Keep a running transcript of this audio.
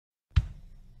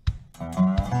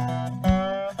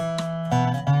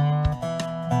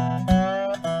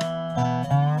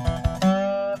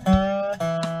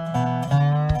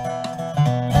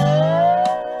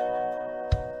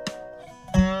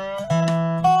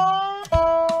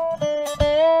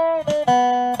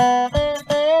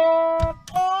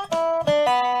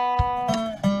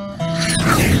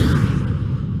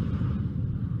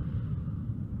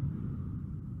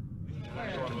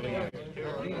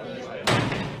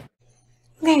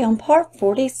Okay, on part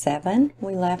 47,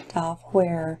 we left off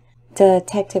where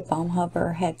Detective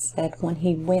Baumhofer had said when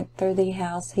he went through the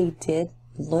house, he did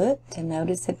look to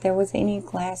notice if there was any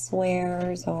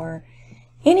glasswares or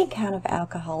any kind of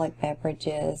alcoholic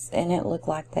beverages, and it looked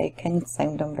like they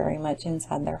consumed them very much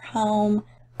inside their home.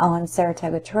 On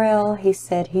Saratoga Trail, he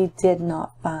said he did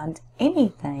not find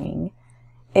anything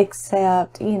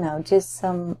except, just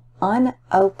some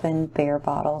unopened beer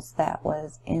bottles that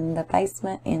was in the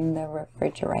basement in the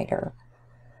refrigerator.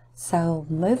 So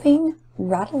moving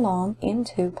right along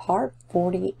into part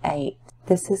 48.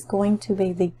 This is going to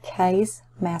be the case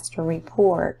master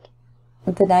report.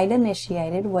 The date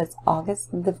initiated was August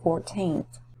the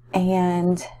 14th,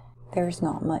 and there's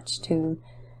not much to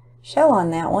show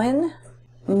on that one.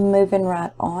 Moving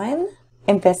right on,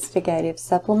 investigative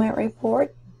supplement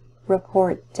report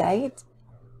date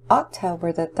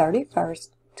October the 31st,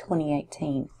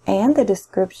 2018. And the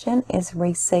description is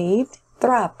received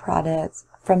Thrive products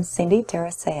from Cindy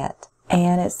Darasette.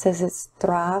 And it says it's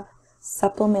Thrive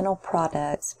supplemental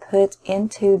products put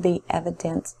into the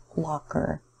evidence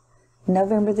locker.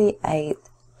 November the 8th,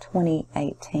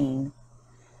 2018.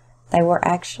 They were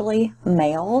actually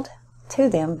mailed to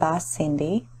them by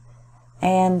Cindy,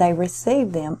 and they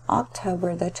received them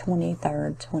October the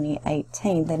 23rd,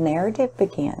 2018. The narrative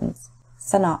begins.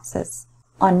 Synopsis.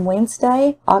 On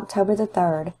Wednesday, October the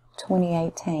 3rd,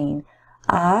 2018,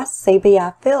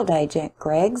 CBI Field Agent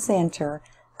Greg Zenter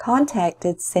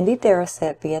contacted Cindy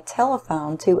Darasette via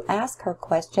telephone to ask her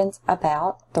questions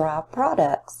about Thrive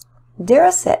products.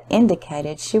 Darasette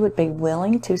indicated she would be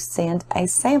willing to send a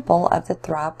sample of the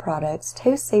Thrive products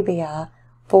to CBI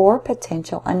for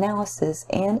potential analysis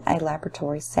in a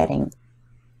laboratory setting.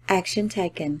 Action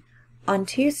taken. On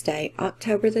Tuesday,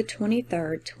 October the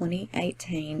 23rd,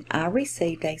 2018, I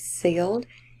received a sealed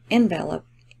envelope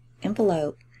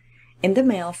in the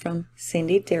mail from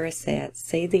Cindy Darasette.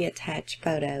 See the attached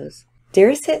photos.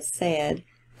 Darasette said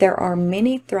there are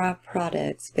many Thrive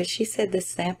products, but she said the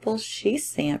samples she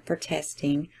sent for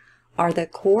testing are the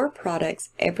core products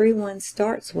everyone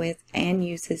starts with and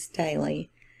uses daily.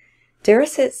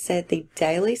 Darasette said the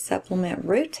daily supplement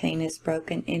routine is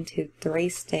broken into 3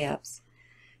 steps.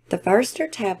 The first are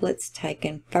tablets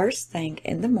taken first thing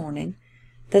in the morning.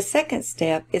 The second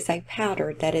step is a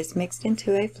powder that is mixed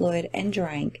into a fluid and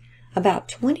drank about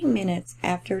 20 minutes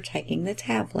after taking the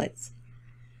tablets.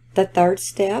 The third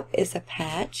step is a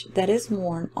patch that is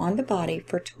worn on the body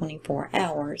for 24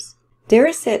 hours.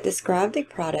 Darasette described the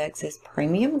products as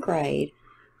premium grade,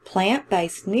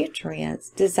 plant-based nutrients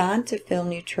designed to fill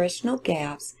nutritional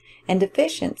gaps and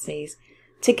deficiencies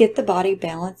to get the body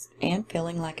balanced and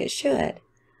feeling like it should.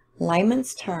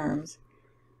 Layman's terms,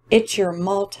 it's your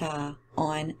multi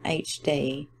on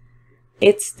HD.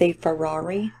 It's the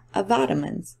Ferrari of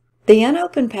vitamins. The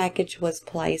unopened package was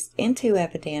placed into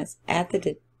evidence at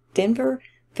the Denver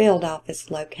field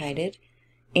office located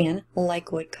in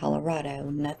Lakewood, Colorado.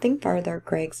 Nothing further,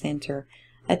 Greg Zenter.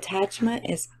 Attachment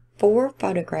is 4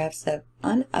 photographs of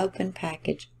unopened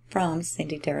package from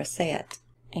Cindy Darasette.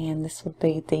 And this would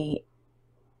be the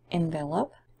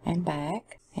envelope and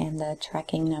back, and the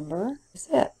tracking number is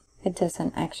it. It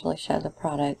doesn't actually show the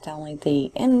product, only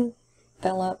the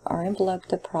envelope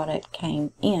the product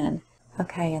came in.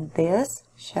 Okay, and this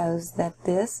shows that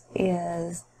this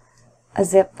is a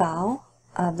zip file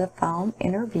of the phone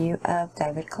interview of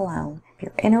David Cologne. If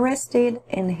you're interested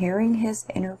in hearing his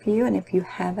interview, and if you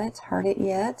haven't heard it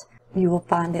yet, you will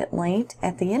find it linked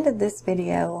at the end of this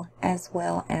video as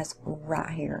well as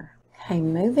right here. Okay,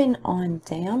 moving on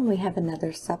down, we have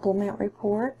another supplement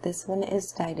report. This one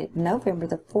is dated November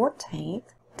the 14th,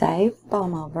 Dave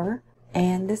Baumhofer,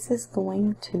 and this is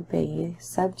going to be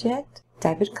subject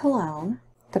David Cologne.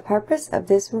 The purpose of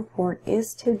this report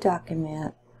is to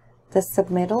document the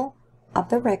submittal of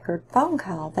the record phone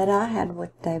call that I had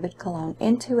with David Cologne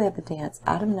into evidence,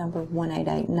 item number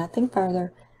 188. Nothing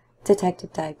further,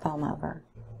 Detective Dave Baumhofer.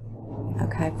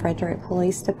 Okay, Frederick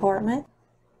Police Department.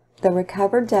 The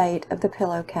recovered date of the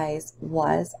pillowcase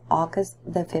was August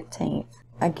the 15th.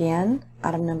 Again,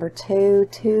 item number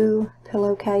 2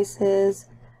 pillowcases.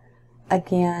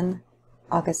 Again,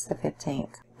 August the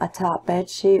 15th. A top bed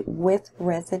sheet with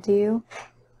residue.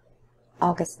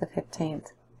 August the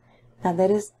 15th. Now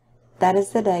that is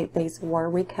the date these were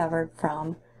recovered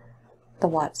from the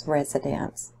Watts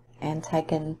residence and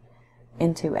taken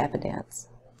into evidence.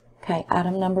 Okay,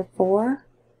 item number 4,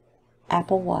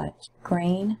 Apple Watch,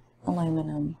 green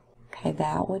aluminum. Okay,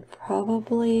 that would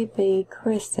probably be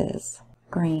Chris's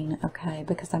green, okay,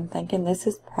 because I'm thinking this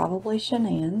is probably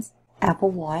Shanann's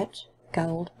Apple Watch,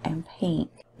 gold and pink.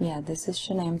 Yeah, this is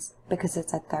Shanann's because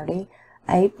it's a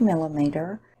 38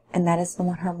 millimeter, and that is the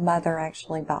one her mother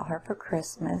actually bought her for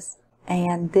Christmas.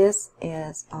 And this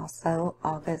is also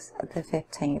August the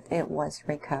 15th. It was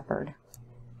recovered.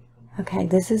 Okay,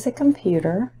 this is a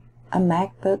computer, a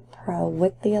MacBook Pro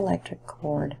with the electric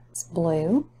cord. It's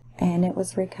blue, and it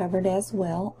was recovered as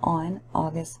well on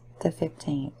August the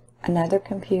 15th. Another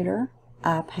computer,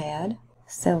 iPad,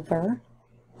 silver,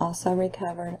 also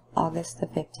recovered August the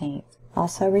 15th.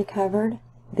 Also recovered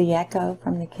the Echo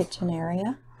from the kitchen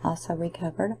area, also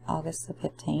recovered August the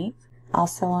 15th.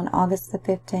 Also on August the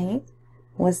 15th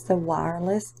was the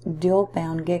wireless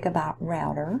dual-bound gigabyte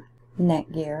router,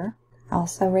 Netgear.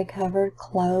 Also recovered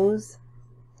clothes,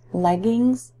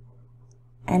 leggings,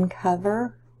 and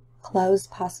cover. Clothes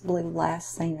possibly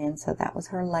last seen in, so that was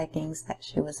her leggings that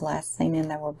she was last seen in.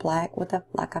 They were black with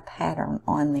like a pattern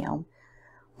on them.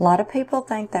 A lot of people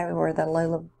think they were the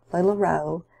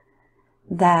LuLaRoe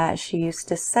that she used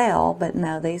to sell, but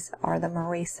no, these are the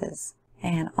Maurice's.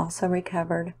 And also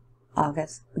recovered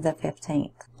August the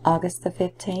 15th. August the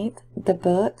 15th, the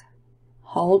book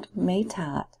Hold Me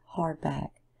Tight, hardback.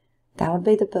 That would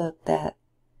be the book that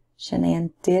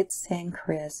Shanann did send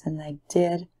Chris, and they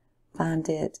did find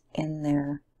it in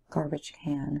their garbage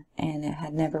can, and it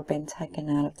had never been taken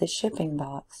out of the shipping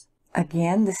box.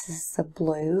 Again, this is the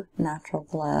blue nitrile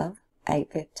glove,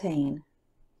 815.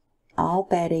 All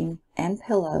bedding and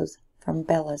pillows from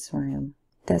Bella's room.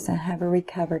 Doesn't have a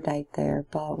recover date there,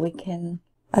 but we can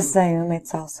assume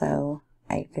it's also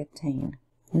 815.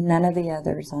 None of the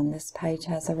others on this page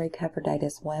has a recover date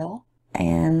as well.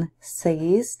 And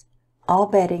seized all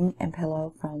bedding and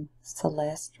pillow from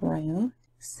Celeste's room.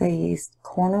 Seized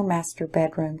corner master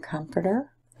bedroom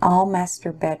comforter, all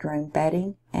master bedroom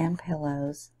bedding and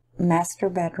pillows, master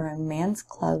bedroom men's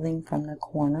clothing from the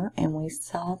corner, and we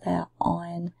saw that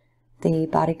on the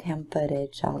body cam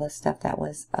footage, all the stuff that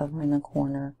was over in the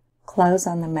corner. Clothes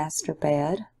on the master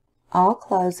bed, all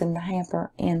clothes in the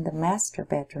hamper in the master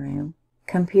bedroom,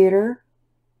 computer,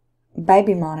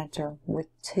 baby monitor with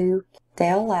 2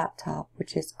 Dell laptop,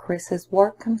 which is Chris's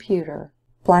work computer,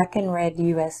 black and red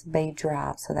USB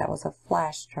drive, so that was a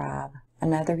flash drive.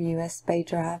 Another USB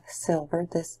drive, silver.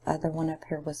 This other one up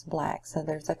here was black, so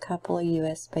there's a couple of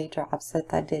USB drives that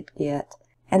they did get.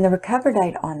 And the recover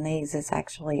date on these is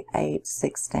actually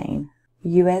 8/16.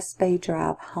 USB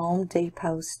drive, Home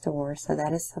Depot store, so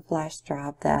that is the flash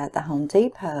drive that the Home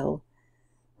Depot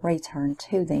returned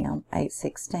to them,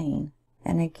 8/16.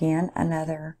 And again,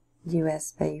 another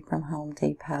USB from Home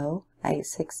Depot,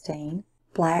 8/16.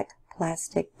 Black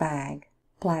plastic bag,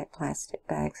 so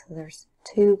there's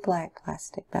 2 black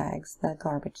plastic bags, the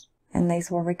garbage, and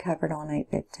these were recovered on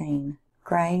 8/15.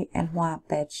 Gray and white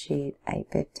bed sheet,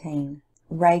 8/15.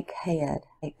 Rake head,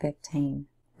 8/15.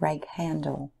 Rake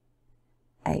handle,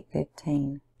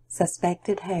 8/15.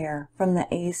 Suspected hair from the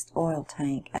East oil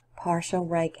tank, partial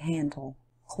rake handle.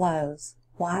 Clothes,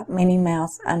 white Minnie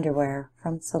Mouse underwear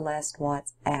from Celeste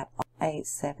Watts at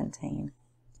 8/17.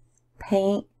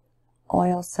 Pink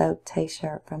oil-soaked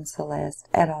t-shirt from Celeste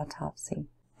at autopsy,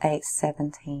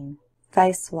 8/17.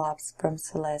 Face swabs from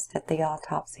Celeste at the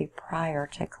autopsy prior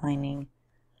to cleaning,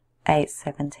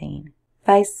 8/17.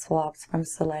 Face swabs from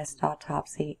Celeste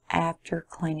autopsy after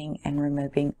cleaning and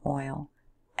removing oil,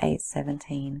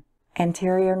 8/17.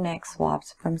 Anterior neck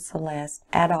swabs from Celeste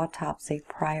at autopsy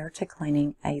prior to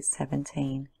cleaning,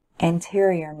 8/17.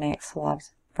 Anterior neck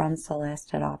swabs from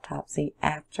Celeste at autopsy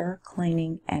after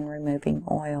cleaning and removing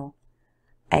oil,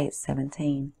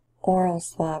 8/17. Oral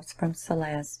swabs from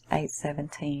Celeste,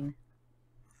 8/17.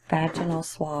 Vaginal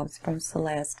swabs from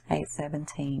Celeste,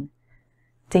 8/17.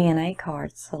 DNA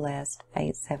cards, Celeste,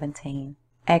 8/17.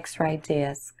 X-ray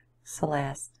disc,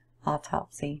 Celeste,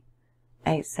 autopsy,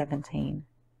 8/17.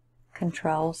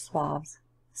 Control swabs,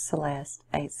 Celeste,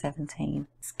 8/17.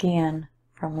 Skin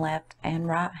from left and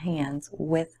right hands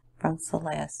with from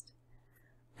Celeste,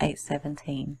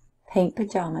 8/17. Pink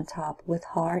pajama top with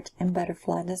heart and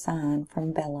butterfly design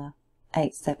from Bella,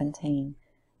 8/17.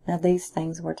 Now these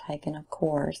things were taken, of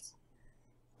course,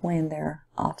 when their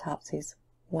autopsies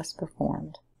was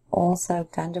performed.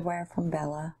 Oil-soaked underwear from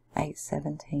Bella,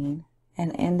 8/17.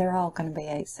 And they're all going to be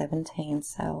 8/17,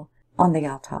 so on the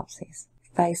autopsies.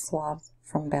 Face swabs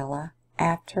from Bella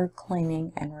after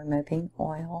cleaning and removing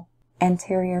oil.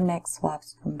 Anterior neck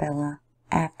swabs from Bella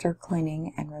after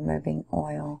cleaning and removing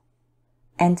oil.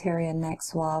 Anterior neck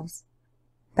swabs,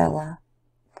 Bella,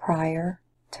 prior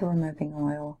to removing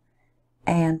oil.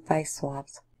 And face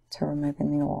swabs to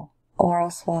removing the oil.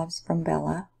 Oral swabs from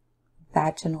Bella,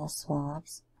 vaginal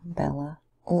swabs from Bella,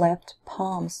 left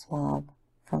palm swab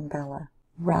from Bella,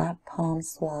 right palm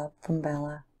swab from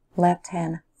Bella, left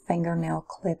hand fingernail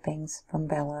clippings from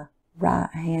Bella, right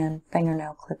hand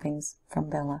fingernail clippings from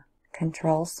Bella,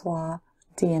 control swab,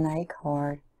 DNA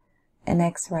card, an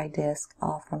x-ray disc,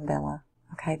 all from Bella.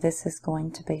 Okay, this is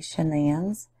going to be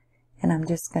Shanann's, and I'm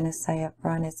just going to say up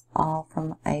front it's all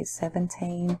from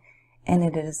 8/17, and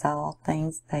it is all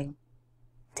things they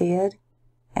did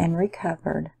and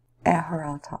recovered at her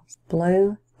autopsy.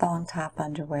 Blue thong type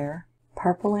underwear,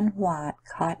 purple and white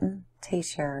cotton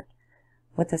t-shirt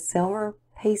with a silver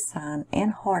peace sign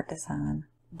and heart design,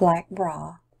 black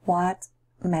bra, white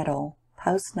metal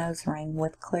post nose ring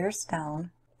with clear stone,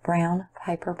 brown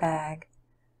paper bag,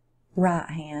 right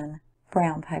hand,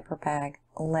 brown paper bag,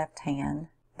 left hand,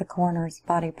 the coroner's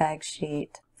body bag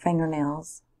sheet,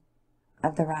 fingernails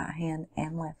of the right hand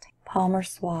and left hand, palmar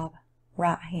swab,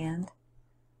 right hand,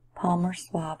 palmar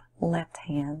swab, left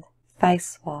hand, face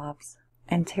swabs,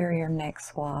 anterior neck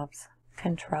swabs,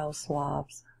 control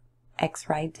swabs,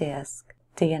 x-ray disc,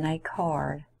 DNA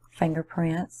card,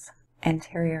 fingerprints,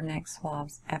 anterior neck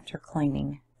swabs after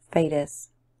cleaning, fetus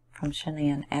from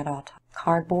Shanann at autopsy,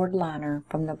 cardboard liner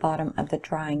from the bottom of the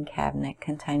drying cabinet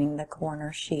containing the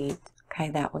coroner sheet. Okay,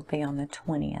 that would be on the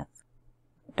 20th.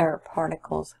 Dirt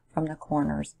particles from the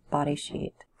coroner's body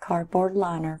sheet. Cardboard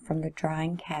liner from the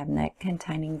drying cabinet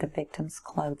containing the victim's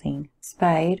clothing.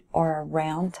 Spade or a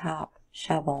round top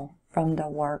shovel from the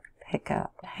work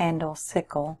pickup. Handle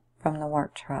sickle from the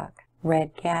work truck.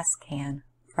 Red gas can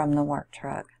from the work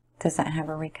truck. Doesn't have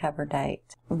a recover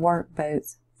date. Work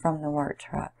boots from the work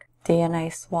truck.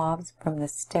 DNA swabs from the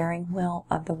steering wheel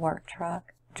of the work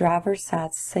truck. Driver's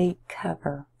side seat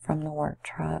cover from the work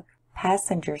truck.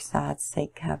 Passenger side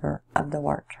seat cover of the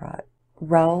work truck.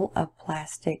 Roll of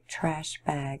plastic trash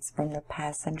bags from the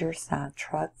passenger side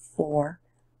truck floor,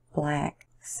 black.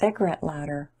 Cigarette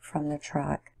lighter from the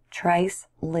truck. Trace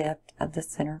lift of the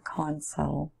center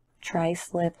console.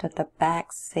 Trace lift of the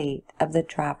back seat of the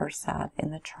driver's side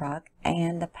in the truck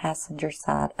and the passenger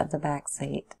side of the back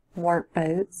seat. Work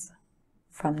boots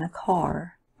from the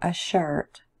car. A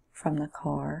shirt from the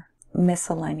car.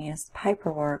 Miscellaneous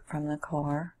paperwork from the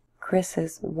car.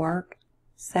 Chris's work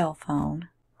cell phone.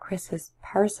 Chris's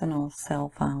personal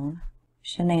cell phone.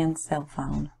 Shanann's cell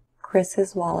phone.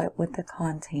 Chris's wallet with the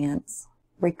contents.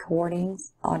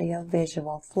 Recordings,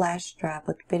 audio-visual flash drive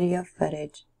with video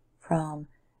footage from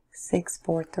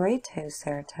 6432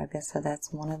 Saratoga, so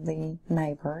that's one of the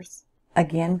neighbors.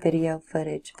 Again, video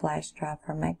footage flash drive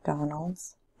from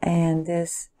McDonald's. And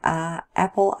this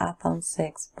Apple iPhone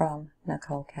 6 from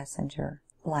Nicole Kessinger,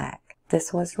 black.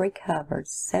 This was recovered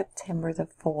September the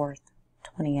 4th,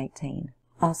 2018.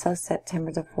 Also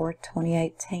September the 4th,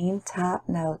 2018, type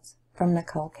notes from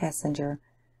Nicole Kessinger,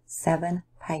 7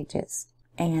 pages.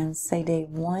 And CD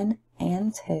 1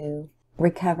 and 2,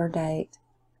 recover date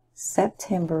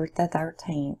September the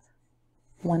 13th,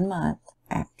 1 month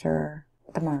after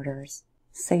the murders.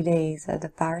 CDs of the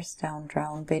Firestone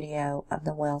drone video of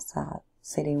the well site.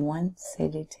 CD 1,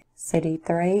 CD 2. CD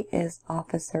 3 is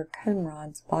Officer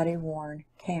Coonrod's body-worn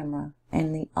camera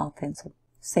and the offensive.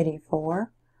 CD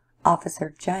 4,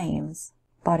 Officer James'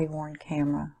 body-worn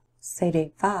camera.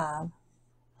 CD 5,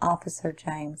 Officer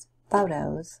James'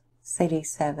 photos. CD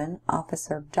 7,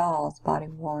 Officer Dahl's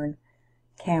body-worn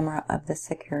camera of the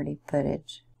security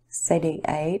footage. CD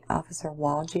 8, Officer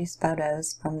Walgie's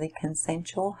photos from the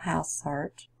consensual house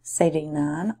search. CD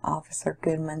 9, Officer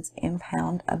Goodman's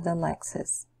impound of the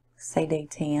Lexus. CD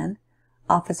 10,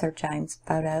 Officer James'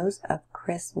 photos of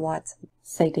Chris Watts.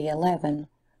 CD 11,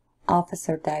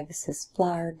 Officer Davis's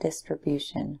flyer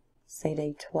distribution.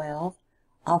 CD 12,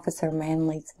 Officer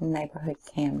Manley's neighborhood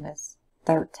canvas.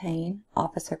 13,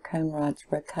 Officer Coonrod's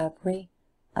recovery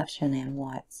of Shanann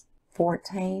Watts.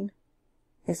 14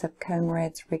 is of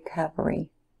Coonrod's recovery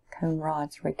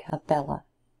of Bella.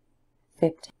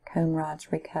 15,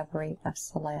 Coonrod's recovery of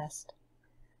Celeste.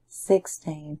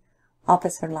 16,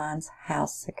 Officer Lyons'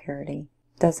 house security.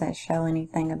 Doesn't show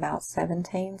anything about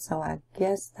 17, so I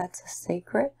guess that's a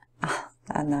secret.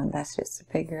 I know that's just a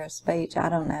figure of speech. I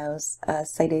don't know.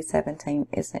 CD 17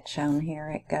 isn't shown here.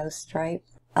 It goes straight.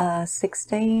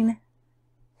 16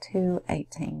 to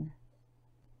 18.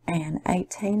 And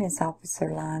 18 is Officer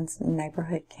Lyons'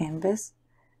 neighborhood canvas.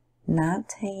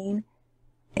 19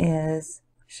 is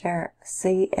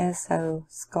CSO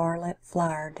Scarlet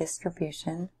Flyer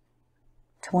distribution.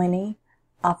 20.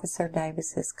 Officer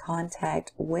Davis's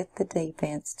contact with the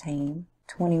defense team.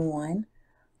 21.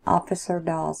 Officer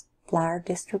Dawes' flyer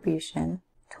distribution.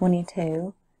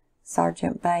 22.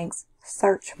 Sergeant Banks'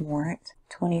 search warrant.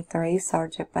 23.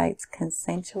 Sergeant Banks'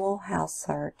 consensual house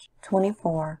search.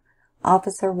 24.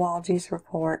 Officer Walge's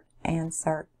report and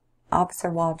Officer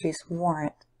Walge's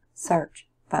warrant search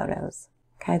photos.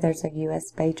 Okay, there's a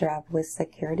USB drive with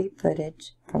security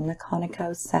footage from the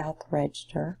Conoco South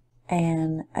Register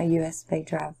and a USB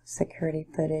drive security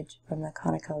footage from the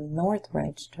Conoco North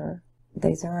Register.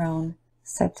 These are on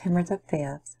September the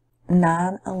 5th.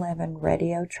 9/11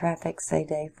 radio traffic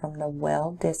CD from the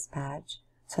Well Dispatch.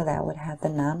 So that would have the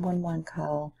 911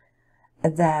 call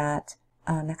that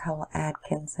Nicole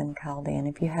Atkinson called in.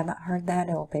 If you haven't heard that,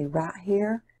 it will be right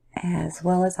here, as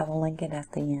well as I will link it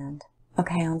at the end.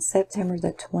 Okay, on September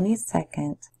the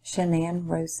 22nd, Shanann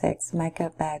Rusek's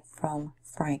makeup bag from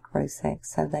Frank Rusek.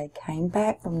 So they came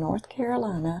back from North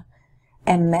Carolina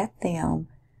and met them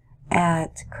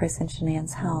at Chris and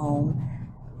Shanann's home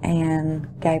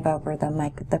and gave over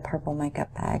the purple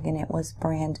makeup bag, and it was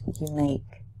brand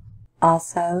unique.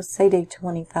 Also, CD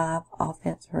 25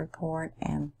 offense report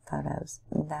and photos.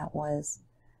 That was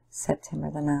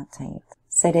September the 19th.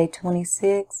 CD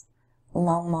 26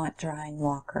 Longmont drying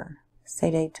locker.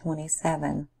 CD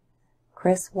 27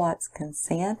 Chris Watts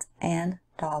consent and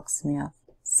dog sniff.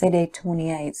 CD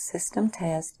 28 system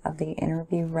test of the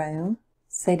interview room.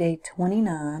 CD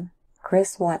 29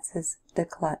 Chris Watts'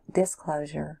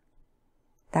 disclosure.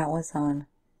 That was on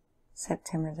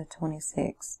September the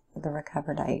 26th, the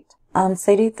recover date. On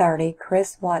CD 30,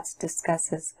 Chris Watts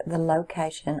discusses the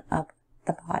location of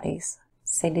the bodies.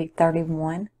 CD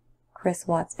 31, Chris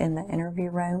Watts in the interview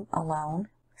room alone.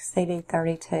 CD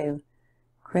 32,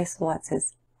 Chris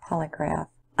Watts' polygraph.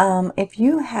 If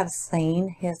you have seen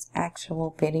his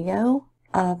actual video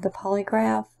of the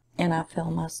polygraph, and I feel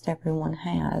most everyone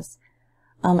has,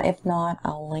 if not,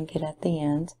 I'll link it at the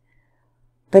end.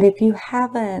 But if you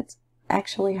haven't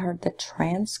actually heard the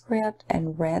transcript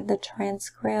and read the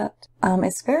transcript,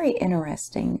 it's very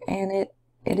interesting, and it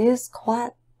is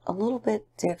quite a little bit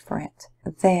different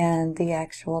than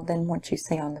what you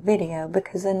see on the video,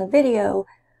 because in the video,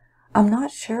 I'm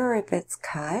not sure if it's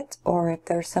cut or if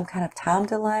there's some kind of time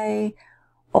delay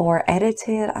or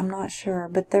edited. I'm not sure,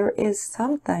 but there is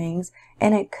some things,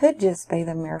 and it could just be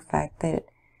the mere fact that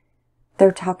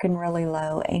they're talking really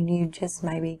low and you just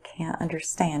maybe can't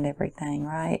understand everything,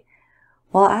 right?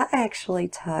 Well, I actually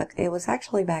it was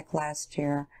actually back last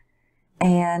year,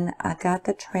 and I got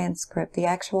the transcript, the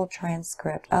actual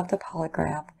transcript of the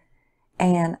polygraph,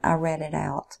 and I read it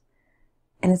out.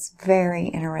 And it's very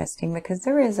interesting because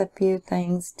there is a few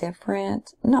things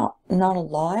different, not a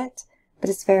lot,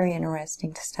 but it's very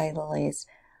interesting to say the least.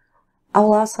 I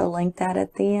will also link that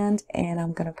at the end, and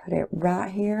I'm going to put it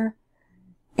right here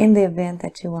in the event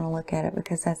that you want to look at it,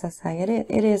 because as I say,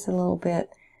 it is a little bit,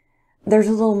 there's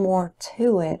a little more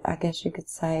to it, I guess you could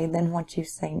say, than what you've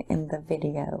seen in the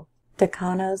video.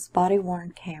 Decano's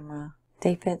body-worn camera,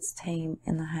 defense team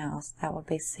in the house, that would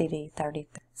be CD 30.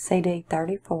 CD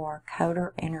 34,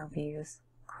 coder interviews,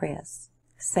 Chris.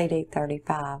 CD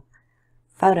 35,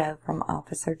 photo from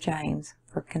Officer James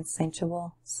for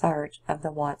consensual search of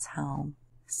the Watts home.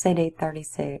 CD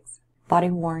 36,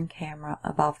 body-worn camera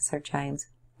of Officer James,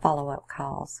 follow-up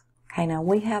calls. Okay, now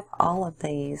we have all of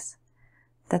these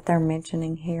that they're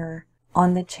mentioning here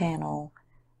on the channel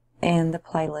in the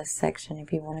playlist section.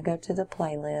 If you want to go to the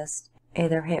playlist,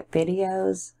 either hit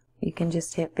videos, you can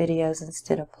just hit videos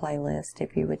instead of playlist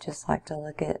if you would just like to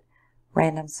look at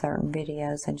random certain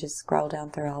videos and just scroll down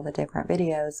through all the different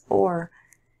videos, or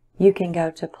you can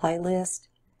go to playlist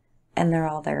and they're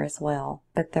all there as well.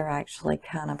 But they're actually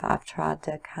I've tried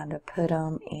to kind of put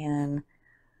them in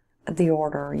the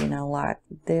order, like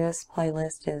this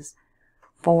playlist is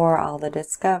for all the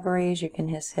discoveries. You can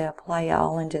just hit play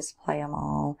all and just play them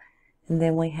all. And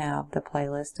then we have the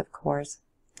playlist, of course,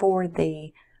 for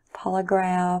the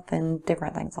polygraph and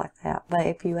different things like that. But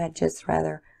if you had just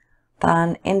rather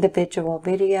find individual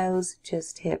videos,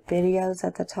 just hit videos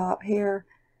at the top here,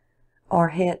 or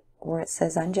hit where it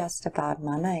says Unjustified,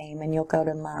 my name, and you'll go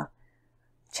to my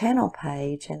channel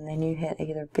page, and then you hit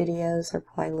either videos or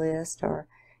playlist, or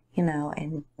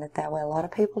and that way a lot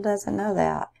of people doesn't know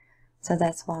that. So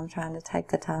that's why I'm trying to take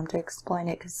the time to explain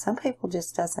it, because some people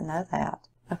just doesn't know that.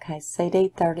 Okay, CD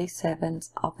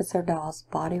 37's Officer Dawes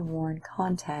body-worn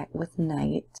contact with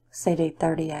Nate. CD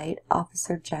 38,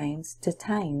 Officer James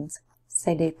detains.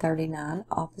 CD 39,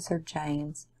 Officer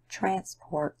James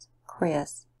transports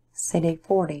Chris. CD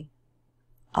 40,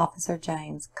 Officer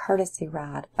James courtesy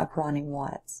ride of Ronnie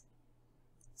Watts.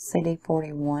 CD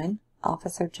 41,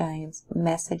 Officer James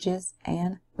messages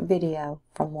and video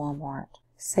from Walmart.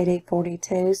 CD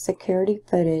 42, security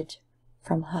footage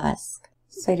from Husk.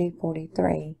 CD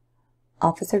 43,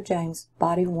 Officer James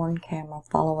body-worn camera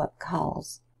follow-up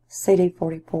calls. CD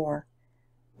 44,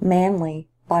 Manly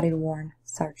body-worn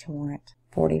search warrant.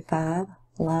 45,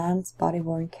 Lines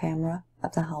body-worn camera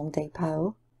of the Home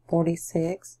Depot.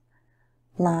 46,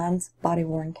 Lines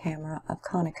body-worn camera of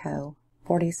Conoco.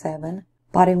 47,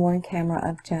 body-worn camera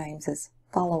of James's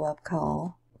follow-up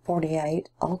call. 48,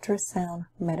 ultrasound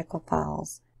medical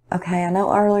files. Okay, I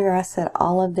know earlier I said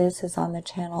all of this is on the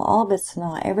channel. All of it's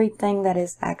not. Everything that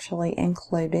is actually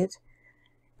included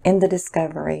in the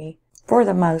discovery, for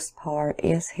the most part,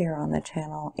 is here on the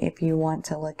channel if you want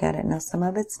to look at it. Now, some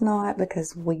of it's not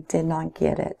because we did not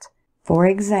get it. For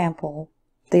example,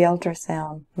 the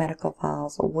ultrasound medical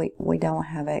files, we don't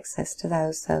have access to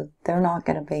those, so they're not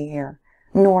going to be here,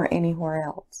 nor anywhere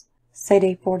else.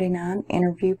 CD 49,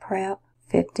 interview prep.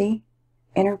 50,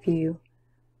 interview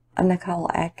of Nicole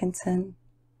Atkinson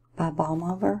by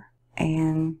Baumhover.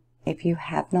 And if you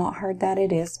have not heard that,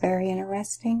 it is very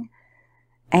interesting.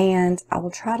 And I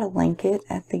will try to link it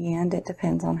at the end. It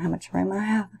depends on how much room I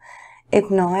have. If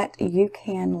not, you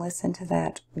can listen to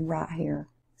that right here.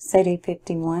 CD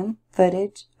 51,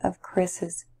 footage of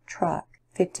Chris's truck.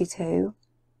 52,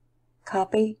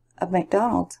 copy of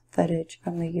McDonald's footage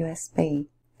from the USB.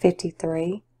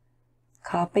 53,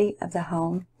 copy of the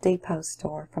Home Depot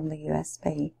store from the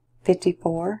USB.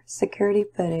 54, security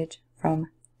footage from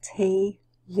T.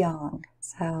 Young.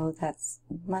 So that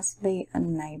must be a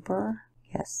neighbor.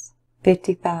 Yes.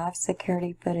 55,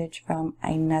 security footage from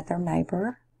another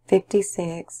neighbor.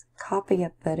 56, copy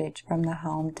of footage from the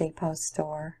Home Depot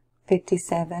store.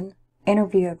 57,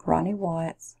 interview of Ronnie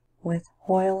Watts with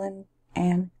Hoyland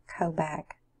and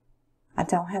Kobach. I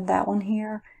don't have that one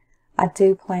here. I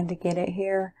do plan to get it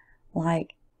here,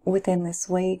 like, within this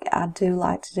week. I do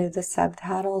like to do the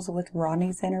subtitles with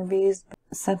Ronnie's interviews.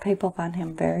 Some people find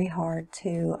him very hard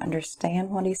to understand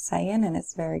what he's saying, and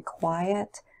it's very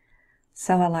quiet.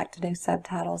 So I like to do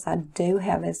subtitles. I do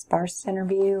have his first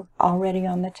interview already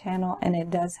on the channel, and it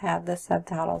does have the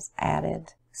subtitles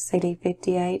added. CD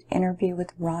 58, interview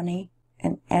with Ronnie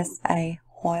and S.A.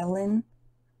 Hoyland,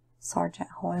 Sergeant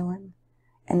Hoyland.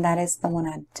 And that is the one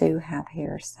I do have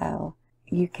here, so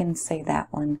you can see that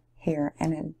one here,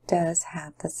 and it does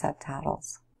have the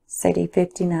subtitles. CD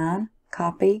 59,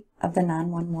 copy of the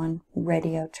 911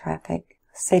 radio traffic.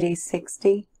 CD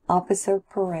 60, Officer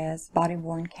Perez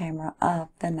body-worn camera of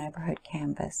the neighborhood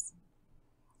canvas.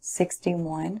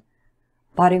 61,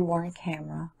 body-worn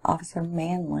camera, Officer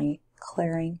Manley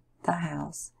clearing the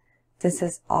house. This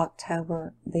is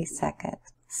October the 2nd.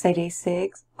 CD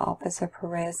 6, Officer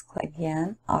Perez,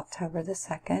 again, October the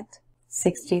 2nd.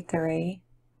 63,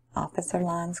 Officer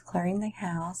Lines clearing the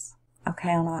house.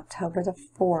 Okay, on October the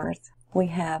 4th, we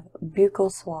have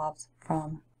buccal swabs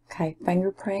from,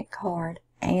 fingerprint card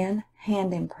and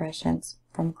hand impressions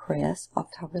from Chris,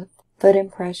 October the 4th. Foot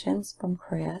impressions from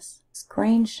Chris.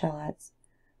 Screenshots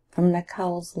from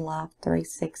Nicole's Life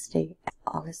 360,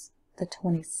 August the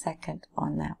 22nd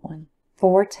on that one.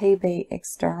 4 TB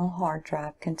external hard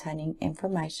drive containing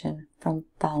information from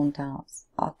phone dumps,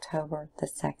 October the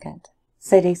 2nd.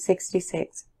 CD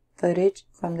 66, footage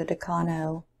from the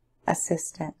Decano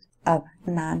assistant of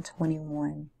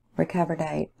 9/21. Recover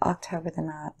date, October the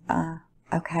 9th.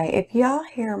 Okay, if y'all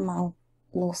hear my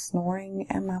little snoring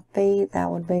at my feet, that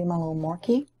would be my little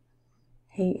Morky.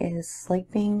 He is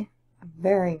sleeping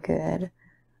very good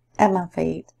at my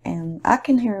feet, and I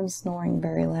can hear him snoring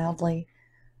very loudly.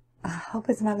 I hope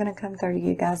it's not going to come through to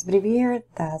you guys, but if you hear it,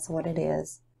 that's what it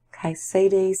is. Okay,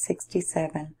 CD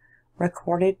 67,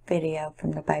 recorded video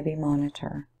from the baby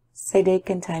monitor. CD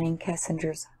containing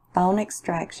Kessinger's phone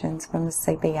extractions from the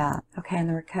CBI. Okay, and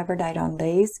the recover date on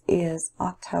these is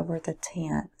October the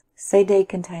 10th. CD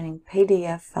containing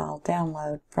PDF file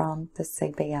download from the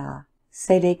CBI.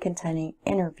 CD containing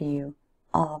interview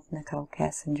of Nicole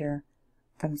Kessinger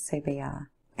from CBI.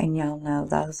 And y'all know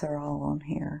those are all on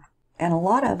here. And a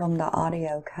lot of them, the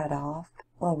audio cut off.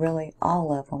 Well, really,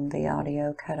 all of them, the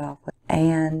audio cut off.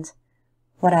 And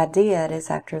what I did is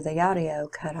after the audio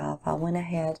cut off, I went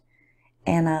ahead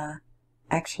and I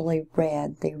actually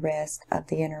read the rest of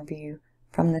the interview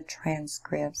from the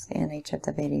transcripts in each of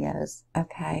the videos.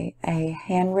 Okay, a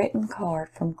handwritten card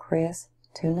from Chris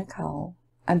to Nicole.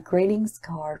 A greetings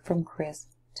card from Chris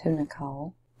to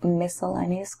Nicole.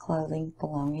 Miscellaneous clothing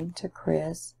belonging to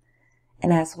Chris.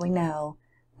 And as we know,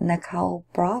 Nicole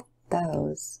brought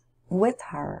those with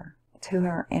her to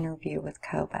her interview with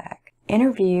Kobach.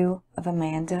 Interview of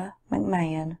Amanda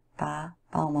McMahon by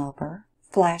Baumhover.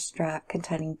 Flash drive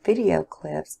containing video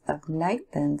clips of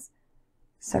Nathan's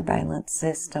surveillance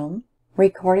system.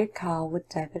 Recorded call with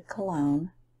David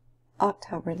Colon,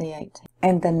 October the 18th.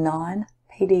 And the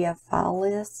non-PDF file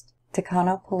list.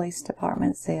 Tacano Police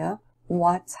Department zip.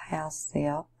 Watts House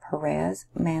zip. Perez,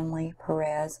 Manley,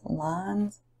 Perez,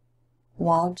 Lines,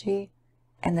 Walgie,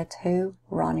 and the 2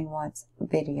 Ronnie Watts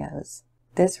videos.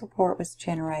 This report was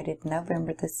generated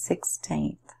November the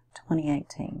 16th,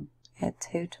 2018 at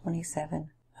 2:27.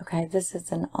 Okay, this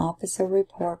is an officer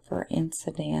report for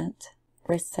incident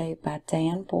received by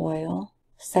Dan Boyle,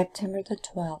 September the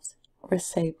 12th,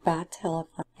 received by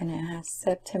telephone, and it has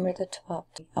September the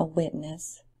 12th, a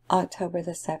witness, October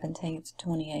the 17th,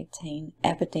 2018,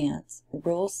 evidence,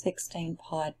 Rule 16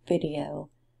 pod video,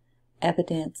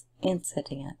 evidence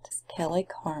incident, Kelly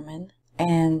Carmen,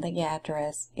 and the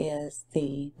address is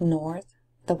the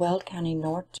Weld County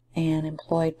North, and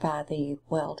employed by the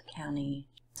Weld County.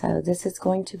 So this is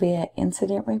going to be an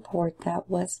incident report that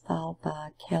was filed by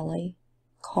Kelly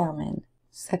Carmen,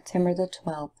 September the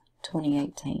 12th,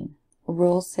 2018.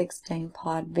 Rule 16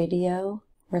 pod video,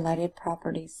 related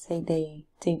properties CD,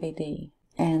 DVD.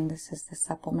 And this is the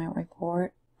supplement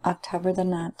report. October the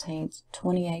 19th,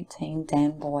 2018,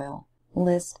 Dan Boyle.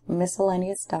 List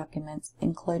miscellaneous documents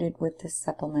included with this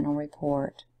supplemental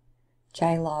report.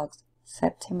 J-logs,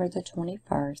 September the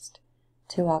 21st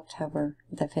to October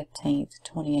the 15th,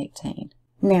 2018.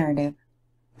 Narrative.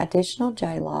 Additional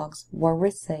J-logs were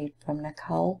received from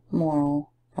Nicole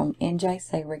Morrill from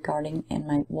NJC regarding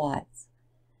inmate Watts.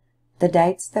 The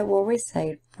dates that were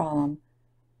received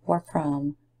were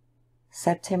from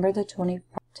September the 21st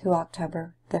to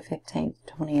October the 15th,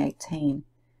 2018.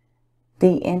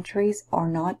 The entries are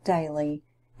not daily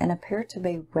and appear to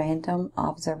be random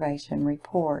observation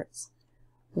reports.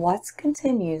 Watts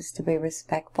continues to be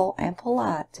respectful and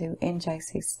polite to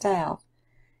NJC staff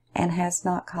and has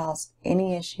not caused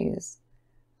any issues.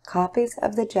 Copies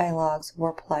of the J-logs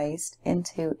were placed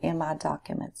into MI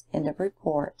documents. End of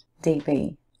report.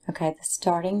 DB. Okay, the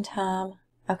starting time.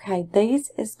 Okay,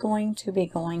 these is going to be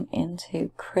going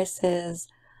into Chris's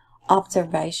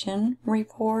observation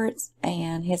reports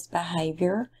and his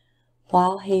behavior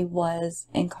while he was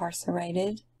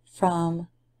incarcerated from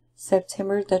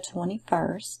September the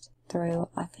 21st through,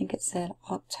 I think it said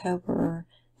October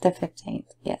the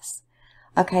 15th. Yes.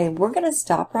 Okay, we're going to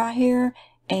stop right here,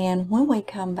 and when we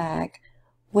come back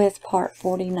with part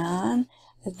 49,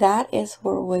 that is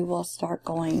where we will start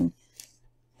going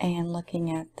and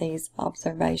looking at these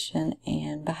observation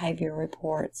and behavior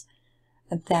reports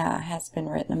that has been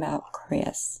written about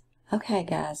Chris. Okay,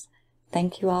 guys,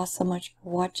 thank you all so much for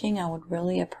watching. I would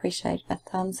really appreciate a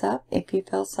thumbs up if you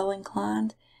feel so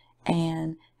inclined,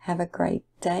 and have a great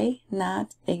day,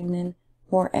 night, evening,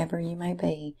 wherever you may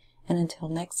be. And until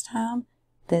next time,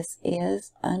 this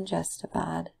is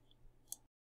Unjustified.